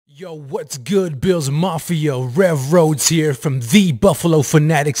Yo, what's good, Bills Mafia? Rev Rhodes here from the Buffalo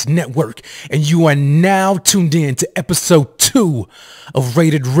Fanatics Network, and you are now tuned in to episode 2 of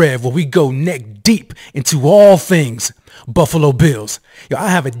Rated Rev, where we go neck deep into all things Buffalo Bills. Yo, I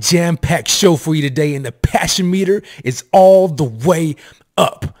have a jam-packed show for you today, and the passion meter is all the way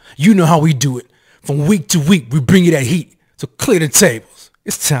up. You know how we do it. From week to week, we bring you that heat. So clear the tables.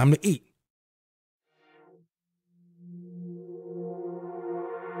 It's time to eat.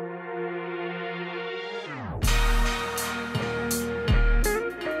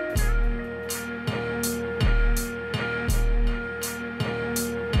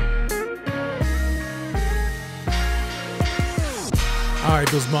 All right,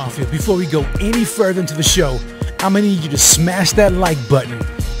 Bills Mafia, before we go any further into the show, I'm going to need you to smash that like button,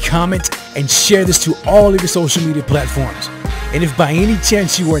 comment, and share this to all of your social media platforms. And if by any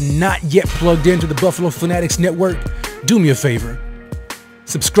chance you are not yet plugged into the Buffalo Fanatics Network, do me a favor.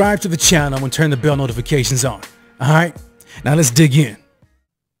 Subscribe to the channel and turn the bell notifications on. All right, now let's dig in.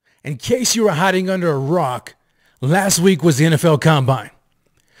 In case you were hiding under a rock, last week was the NFL Combine.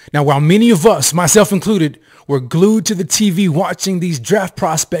 Now, while many of us, myself included, were glued to the TV watching these draft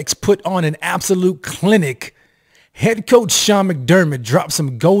prospects put on an absolute clinic, head coach Sean McDermott dropped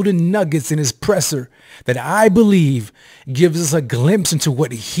some golden nuggets in his presser that I believe gives us a glimpse into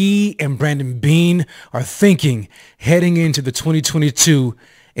what he and Brandon Beane are thinking heading into the 2022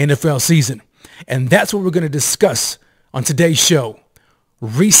 NFL season. And that's what we're going to discuss on today's show,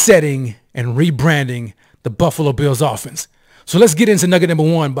 resetting and rebranding the Buffalo Bills offense. So let's get into nugget number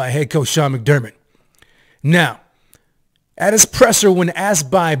 1 by head coach Sean McDermott. Now, at his presser when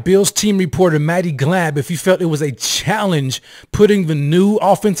asked by Bills team reporter Matty Glab if he felt it was a challenge putting the new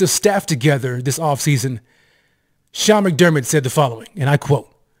offensive staff together this offseason, Sean McDermott said the following, and I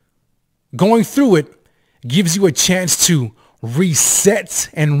quote, "Going through it gives you a chance to reset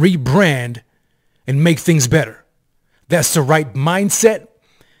and rebrand and make things better. That's the right mindset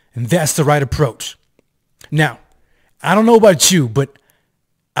and that's the right approach." Now, I don't know about you, but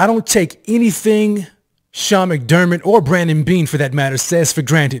I don't take anything Sean McDermott or Brandon Beane, for that matter, says for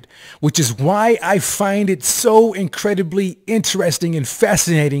granted, which is why I find it so incredibly interesting and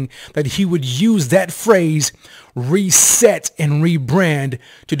fascinating that he would use that phrase, reset and rebrand,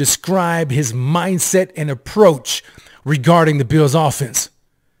 to describe his mindset and approach regarding the Bills offense.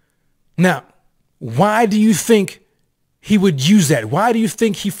 Now, why do you think he would use that? Why do you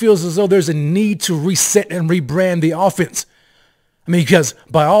think he feels as though there's a need to reset and rebrand the offense? I mean, because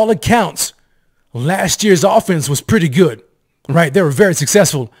by all accounts, last year's offense was pretty good, right? They were very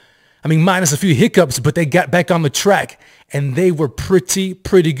successful. I mean, minus a few hiccups, but they got back on the track and they were pretty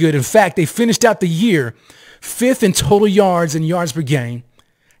good. In fact, they finished out the year 5th in total yards and yards per game,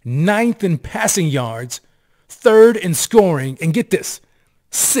 9th in passing yards, 3rd in scoring, and get this,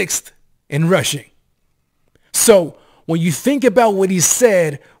 6th in rushing. So when you think about what he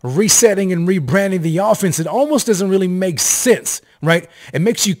said, resetting and rebranding the offense, it almost doesn't really make sense, right? It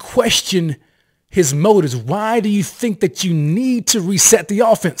makes you question his motives. Why do you think that you need to reset the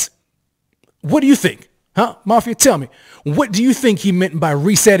offense? What do you think? Huh? Mafia, tell me. What do you think he meant by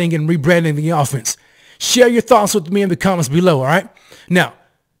resetting and rebranding the offense? Share your thoughts with me in the comments below, all right? Now,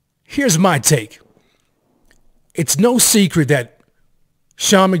 here's my take. It's no secret that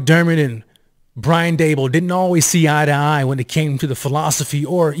Sean McDermott and Brian Daboll didn't always see eye to eye when it came to the philosophy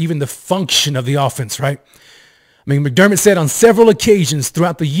or even the function of the offense, right? I mean, McDermott said on several occasions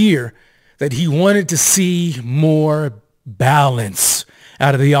throughout the year that he wanted to see more balance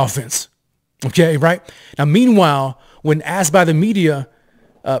out of the offense. Okay, right? Now, meanwhile, when asked by the media,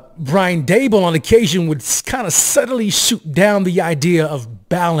 Brian Daboll on occasion would kind of subtly shoot down the idea of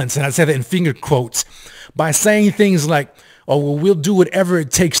balance, and I said that in finger quotes, by saying things like, "Oh, well, we'll do whatever it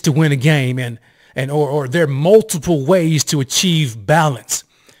takes to win a game," or there are multiple ways to achieve balance.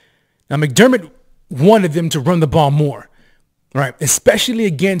 Now, McDermott wanted them to run the ball more, right? Especially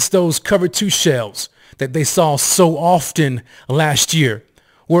against those cover 2 shells that they saw so often last year.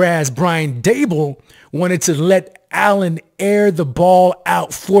 Whereas Brian Daboll wanted to let Allen air the ball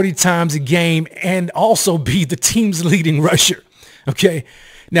out 40 times a game and also be the team's leading rusher. Okay.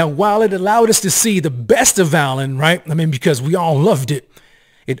 Now, while it allowed us to see the best of Allen, right? I mean, because we all loved it,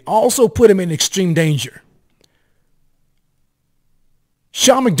 it also put him in extreme danger.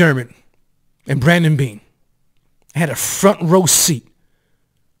 Sean McDermott and Brandon Beane had a front row seat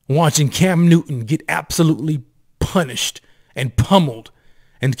watching Cam Newton get absolutely punished and pummeled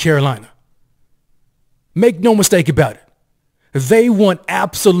in Carolina. Make no mistake about it. They want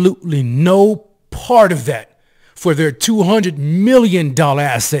absolutely no part of that for their $200 million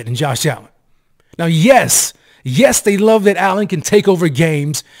asset in Josh Allen. Now, yes, Yes, they love that Allen can take over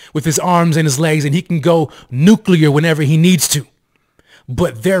games with his arms and his legs, and he can go nuclear whenever he needs to.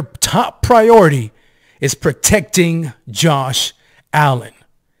 But their top priority is protecting Josh Allen,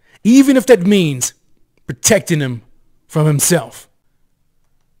 even if that means protecting him from himself.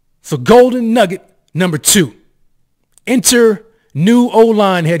 So golden nugget number 2, enter new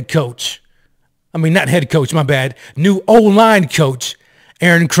O-line head coach. I mean, not head coach, my bad. New O-line coach,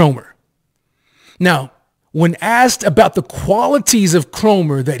 Aaron Kromer. Now, when asked about the qualities of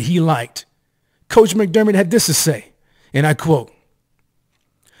Kromer that he liked, Coach McDermott had this to say, and I quote,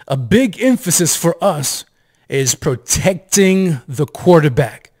 "A big emphasis for us is protecting the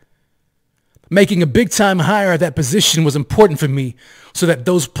quarterback. Making a big-time hire at that position was important for me so that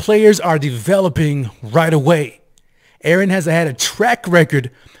those players are developing right away. Aaron has had a track record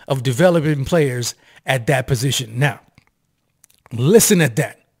of developing players at that position." Now, listen at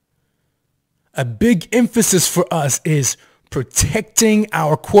that. A big emphasis for us is protecting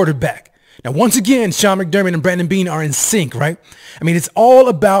our quarterback. Now, once again, Sean McDermott and Brandon Beane are in sync, right? I mean, it's all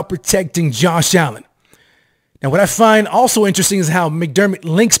about protecting Josh Allen. Now, what I find also interesting is how McDermott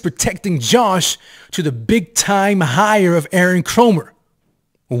links protecting Josh to the big-time hire of Aaron Kromer.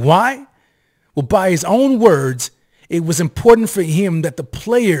 Why? Well, by his own words, it was important for him that the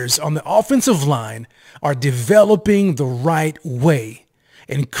players on the offensive line are developing the right way.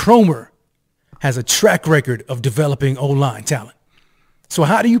 And Kromer has a track record of developing O-line talent. So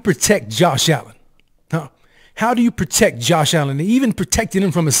how do you protect Josh Allen? How do you protect Josh Allen and even protecting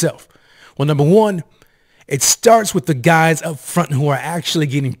him from himself? Well, number one, it starts with the guys up front who are actually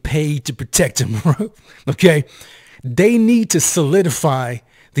getting paid to protect him. Okay? They need to solidify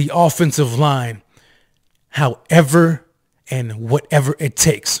the offensive line however and whatever it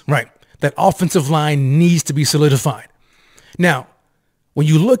takes, right? That offensive line needs to be solidified. Now, when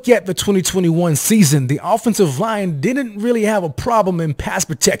you look at the 2021 season, the offensive line didn't really have a problem in pass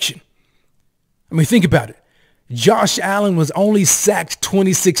protection. I mean, think about it. Josh Allen was only sacked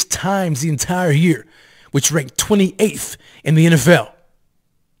 26 times the entire year, which ranked 28th in the NFL.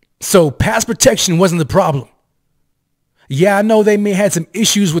 So pass protection wasn't the problem. Yeah, I know they may have had some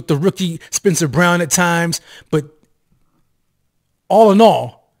issues with the rookie Spencer Brown at times, but all in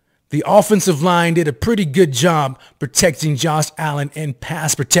all, the offensive line did a pretty good job protecting Josh Allen in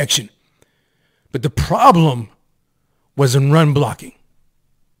pass protection. But the problem was in run blocking.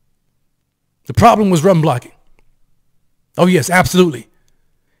 The problem was run blocking. Oh, yes, absolutely.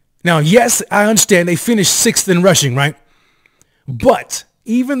 Now, yes, I understand they finished 6th in rushing, right? But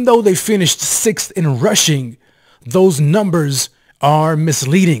even though they finished 6th in rushing, those numbers are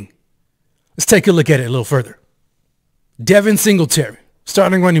misleading. Let's take a look at it a little further. Devin Singletary,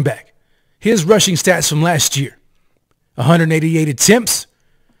 starting running back. His rushing stats from last year: 188 attempts,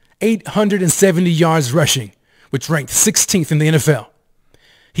 870 yards rushing, which ranked 16th in the NFL.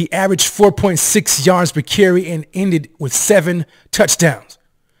 He averaged 4.6 yards per carry and ended with 7 touchdowns.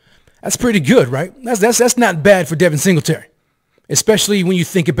 That's pretty good, right? That's not bad for Devin Singletary, especially when you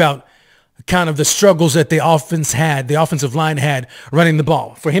think about kind of the struggles that the offensive line had running the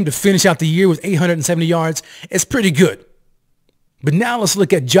ball. For him to finish out the year with 870 yards, it's pretty good. But now let's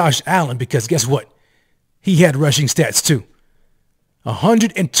look at Josh Allen, because guess what? He had rushing stats too.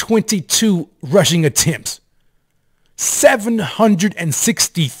 122 rushing attempts,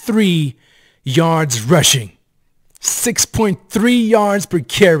 763 yards rushing, 6.3 yards per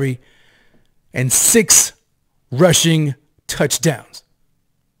carry, and 6 rushing touchdowns.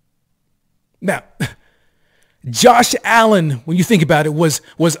 Now, Josh Allen, when you think about it, was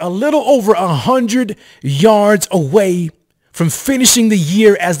a little over 100 yards away from finishing the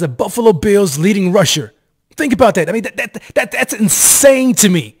year as the Buffalo Bills' leading rusher. Think about that. I mean, that's insane to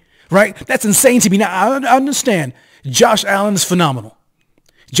me, right? That's insane to me. Now, I understand Josh Allen is phenomenal.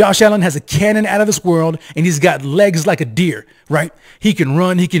 Josh Allen has a cannon out of this world, and he's got legs like a deer, right? He can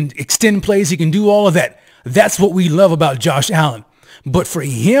run, he can extend plays, he can do all of that. That's what we love about Josh Allen. But for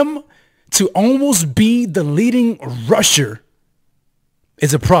him to almost be the leading rusher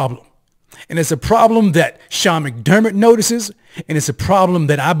is a problem. And it's a problem that Sean McDermott notices, and it's a problem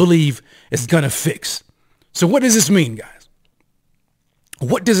that I believe is going to fix. So what does this mean, guys?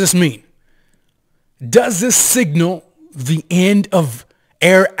 What does this mean? Does this signal the end of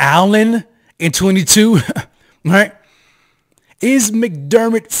Air Allen in 22? Right? Is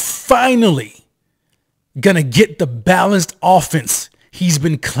McDermott finally going to get the balanced offense he's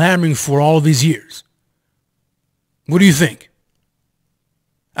been clamoring for all these years? What do you think?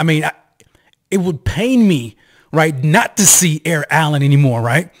 I mean, it would pain me, right, not to see Air Allen anymore,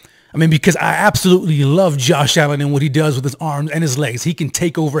 right? I mean, because I absolutely love Josh Allen and what he does with his arms and his legs. He can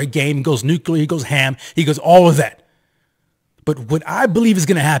take over a game, he goes nuclear, he goes ham, he goes all of that. But what I believe is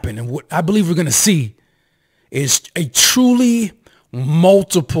going to happen and what I believe we're going to see is a truly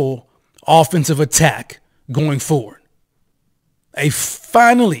multiple offensive attack going forward.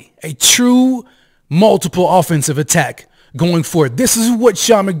 Finally, a true multiple offensive attack going forward. This is what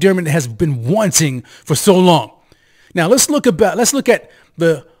Sean McDermott has been wanting for so long. Now let's look at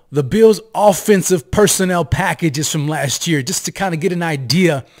the Bills' offensive personnel packages from last year, just to kind of get an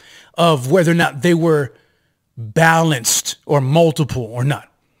idea of whether or not they were balanced or multiple or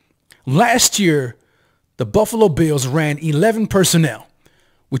not. Last year, the Buffalo Bills ran 11 personnel,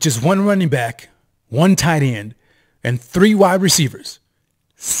 which is 1 running back, 1 tight end, and 3 wide receivers,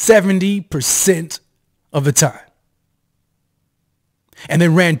 70% of the time. And they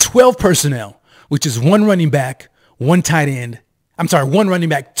ran 12 personnel, which is 1 running back, 1 tight end. 1 running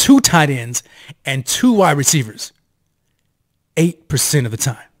back, 2 tight ends, and 2 wide receivers, 8% of the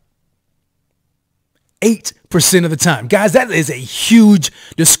time. 8% of the time. Guys, that is a huge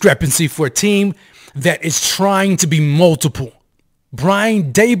discrepancy for a team that is trying to be multiple.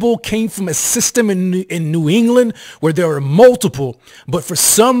 Brian Daboll came from a system in New England where there were multiple, but for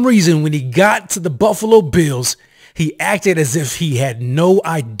some reason when he got to the Buffalo Bills, he acted as if he had no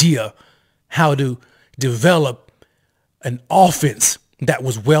idea how to develop an offense that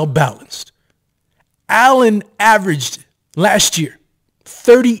was well balanced. Allen averaged last year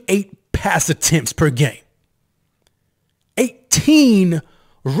 38 pass attempts per game, 18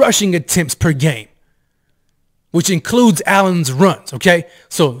 rushing attempts per game, which includes Allen's runs, okay?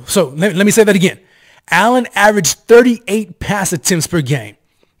 So let me say that again. Allen averaged 38 pass attempts per game,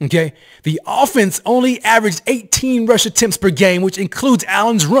 okay? The offense only averaged 18 rush attempts per game, which includes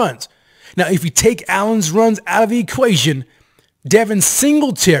Allen's runs. Now, if you take Allen's runs out of the equation, Devin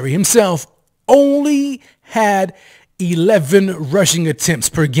Singletary himself only had 11 rushing attempts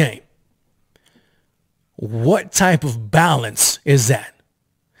per game. What type of balance is that?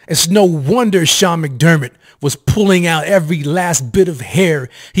 It's no wonder Sean McDermott was pulling out every last bit of hair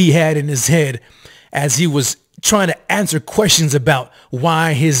he had in his head as he was trying to answer questions about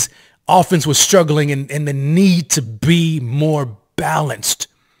why his offense was struggling and the need to be more balanced.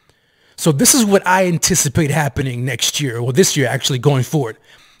 So this is what I anticipate happening next year, or this year actually going forward.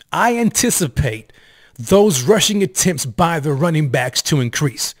 I anticipate those rushing attempts by the running backs to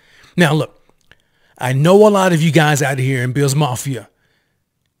increase. Now look, I know a lot of you guys out here in Bills Mafia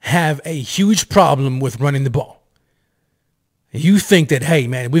have a huge problem with running the ball. You think that, hey,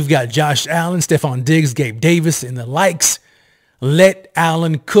 man, we've got Josh Allen, Stephon Diggs, Gabe Davis, and the likes. Let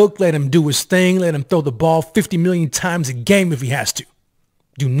Allen cook. Let him do his thing. Let him throw the ball 50 million times a game if he has to.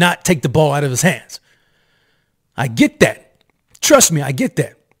 Do not take the ball out of his hands. I get that. Trust me, I get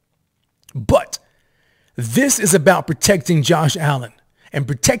that. But this is about protecting Josh Allen and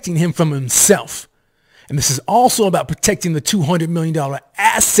protecting him from himself. And this is also about protecting the $200 million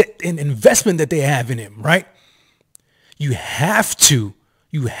asset and investment that they have in him, right? You have to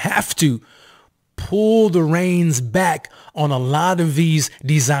pull the reins back on a lot of these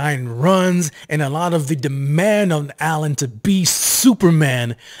design runs and a lot of the demand on Allen to be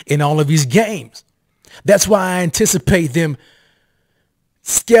Superman in all of these games. That's why I anticipate them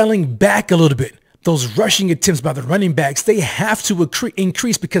scaling back a little bit. Those rushing attempts by the running backs, they have to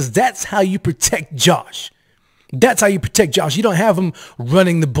increase because that's how you protect Josh. That's how you protect Josh. You don't have him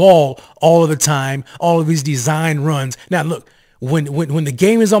running the ball all of the time, all of these design runs. Now, look, when the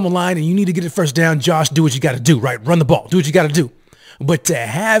game is on the line and you need to get it first down, Josh, do what you got to do, right? Run the ball. Do what you got to do. But to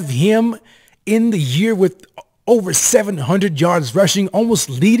have him in the year with over 700 yards rushing, almost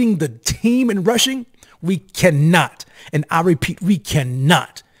leading the team in rushing, we cannot, and I repeat, we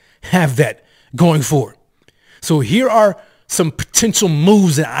cannot have that going forward. So here are some potential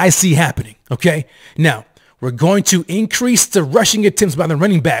moves that I see happening, okay? Now, we're going to increase the rushing attempts by the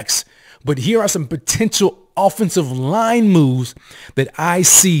running backs, but here are some potential offensive line moves that I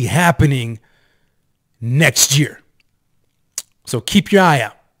see happening next year. So keep your eye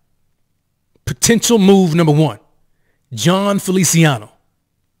out. Potential move number 1, John Feliciano,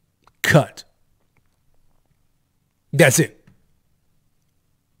 cut. That's it.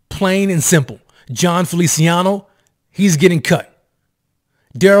 Plain and simple. John Feliciano, he's getting cut.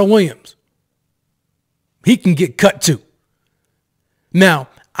 Darrell Williams, he can get cut too. Now,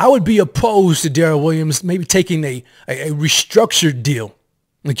 I would be opposed to Darrell Williams maybe taking a restructured deal,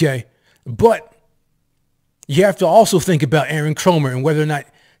 okay? But you have to also think about Aaron Cromer and whether or not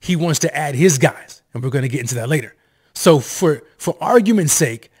he wants to add his guys, and we're going to get into that later. So for argument's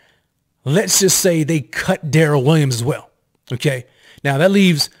sake, let's just say they cut Darrell Williams as well, okay? Now, that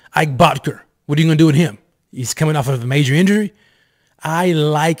leaves Ike Butker. What are you going to do with him? He's coming off of a major injury. I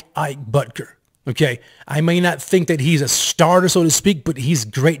like Ike Butker. Okay. I may not think that he's a starter, so to speak, but he's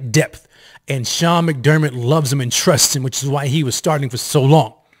great depth. And Sean McDermott loves him and trusts him, which is why he was starting for so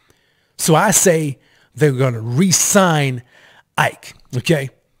long. So I say they're going to re-sign Ike. Okay.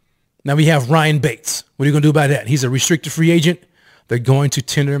 Now we have Ryan Bates. What are you going to do about that? He's a restricted free agent. They're going to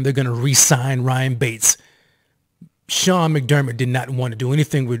tender him. They're going to re-sign Ryan Bates. Sean McDermott did not want to do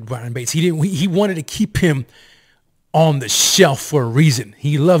anything with Ryan Bates. He wanted to keep him on the shelf for a reason.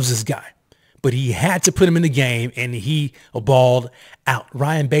 He loves this guy, but he had to put him in the game, and he balled out.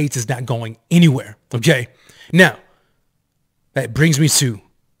 Ryan Bates is not going anywhere. Okay. Now that brings me to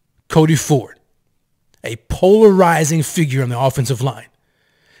Cody Ford, a polarizing figure on the offensive line.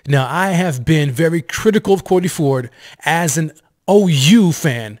 Now, I have been very critical of Cody Ford as an OU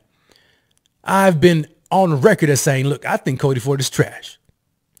fan. I've been on record as saying, look, I think Cody Ford is trash.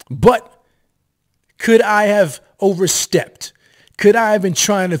 But could I have overstepped? Could I have been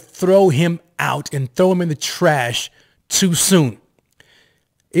trying to throw him out and throw him in the trash too soon?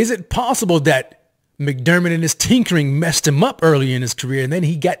 Is it possible that McDermott and his tinkering messed him up early in his career and then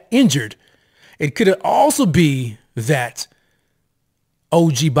he got injured? It could also be that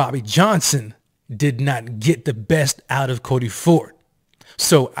OG Bobby Johnson did not get the best out of Cody Ford.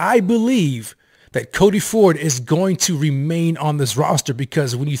 So I believe that Cody Ford is going to remain on this roster,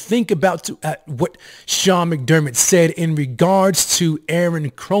 because when you think about what Sean McDermott said in regards to Aaron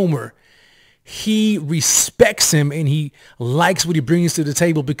Cromer, he respects him and he likes what he brings to the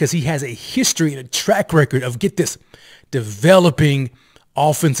table because he has a history and a track record of, get this, developing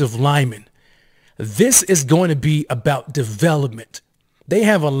offensive linemen. This is going to be about development. They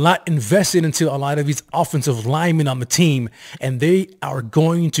have a lot invested into a lot of these offensive linemen on the team, and they are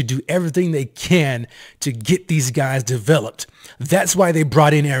going to do everything they can to get these guys developed. That's why they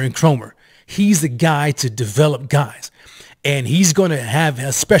brought in Aaron Cromer. He's the guy to develop guys, and he's going to have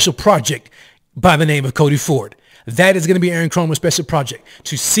a special project by the name of Cody Ford. That is going to be Aaron Cromer's special project,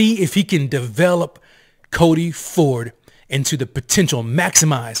 to see if he can develop Cody Ford into the potential,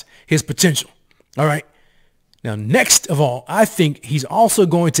 maximize his potential. All right. Now, next of all, I think he's also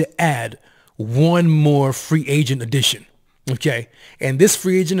going to add one more free agent addition. Okay. And this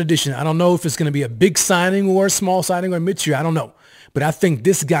free agent addition, I don't know if it's going to be a big signing or a small signing or mid-tier. I don't know. But I think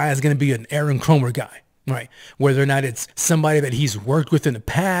this guy is going to be an Aaron Cromer guy, right? Whether or not it's somebody that he's worked with in the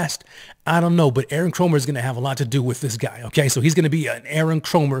past, I don't know. But Aaron Cromer is going to have a lot to do with this guy. Okay. So he's going to be an Aaron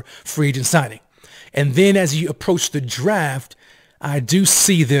Cromer free agent signing. And then as you approach the draft, I do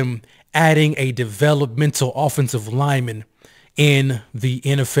see them adding a developmental offensive lineman in the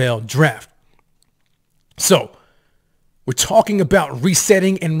NFL draft. So we're talking about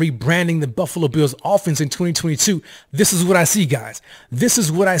resetting and rebranding the Buffalo Bills offense in 2022. This is what I see, guys. This is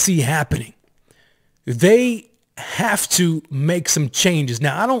what I see happening. They have to make some changes.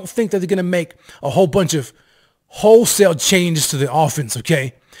 Now, I don't think that they're going to make a whole bunch of wholesale changes to the offense,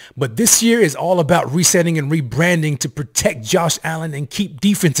 okay? But this year is all about resetting and rebranding to protect Josh Allen and keep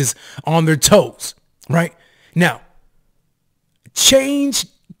defenses on their toes, right? Now, change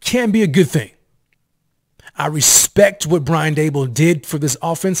can be a good thing. I respect what Brian Daboll did for this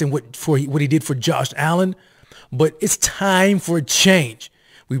offense and what he did for Josh Allen, but it's time for a change.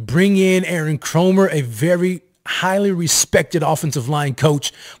 We bring in Aaron Cromer, a very highly respected offensive line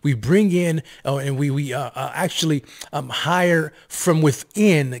coach. We bring in and we actually hire from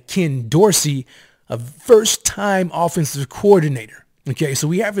within Ken Dorsey, a first-time offensive coordinator. Okay, so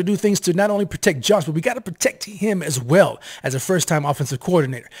we have to do things to not only protect Josh, but we got to protect him as well as a first-time offensive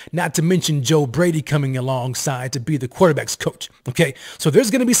coordinator. Not to mention Joe Brady coming alongside to be the quarterback's coach. Okay, so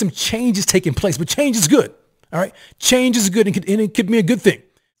there's going to be some changes taking place, but change is good. All right, change is good, and it could be a good thing.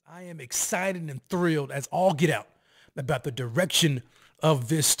 I am excited and thrilled as all get out about the direction of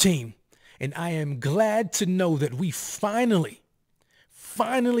this team. And I am glad to know that we finally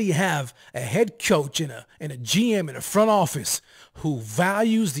have a head coach and a GM in a front office who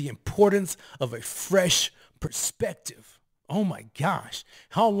values the importance of a fresh perspective. Oh my gosh.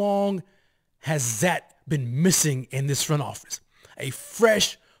 How long has that been missing in this front office? A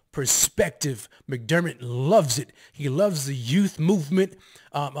fresh perspective. McDermott loves it. He loves the youth movement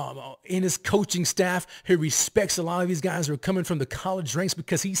in his coaching staff. He respects a lot of these guys who are coming from the college ranks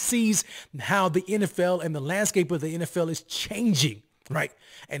because he sees how the NFL and the landscape of the NFL is changing, right?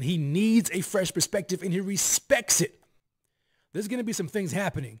 And he needs a fresh perspective, and he respects it. There's going to be some things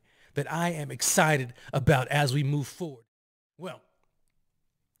happening that I am excited about as we move forward. Well,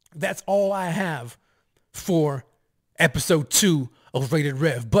 that's all I have for episode 2 of Rated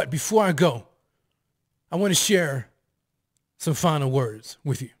Rev. But before I go, I want to share some final words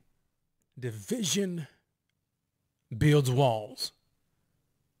with you. Division builds walls,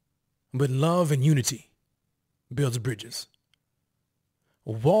 but love and unity builds bridges.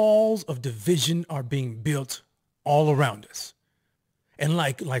 Walls of division are being built all around us. And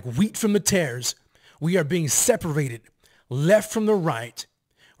like wheat from the tares, we are being separated, left from the right,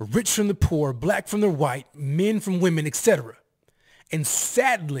 rich from the poor, black from the white, men from women, etc. And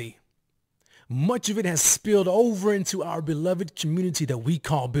sadly, much of it has spilled over into our beloved community that we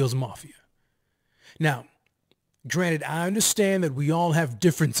call Bills Mafia. Now, granted, I understand that we all have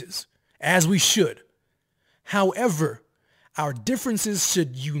differences, as we should. However, our differences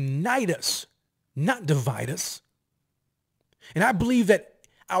should unite us, not divide us. And I believe that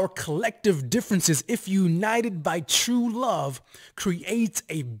our collective differences, if united by true love, creates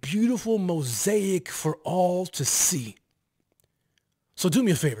a beautiful mosaic for all to see. So do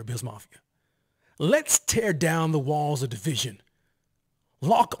me a favor, Bills Mafia. Let's tear down the walls of division.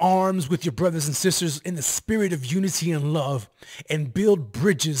 Lock arms with your brothers and sisters in the spirit of unity and love and build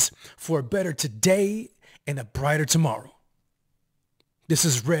bridges for a better today and a brighter tomorrow. This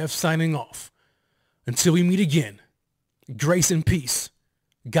is Rev signing off. Until we meet again, grace and peace.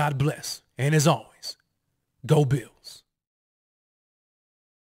 God bless. And as always, go Bills.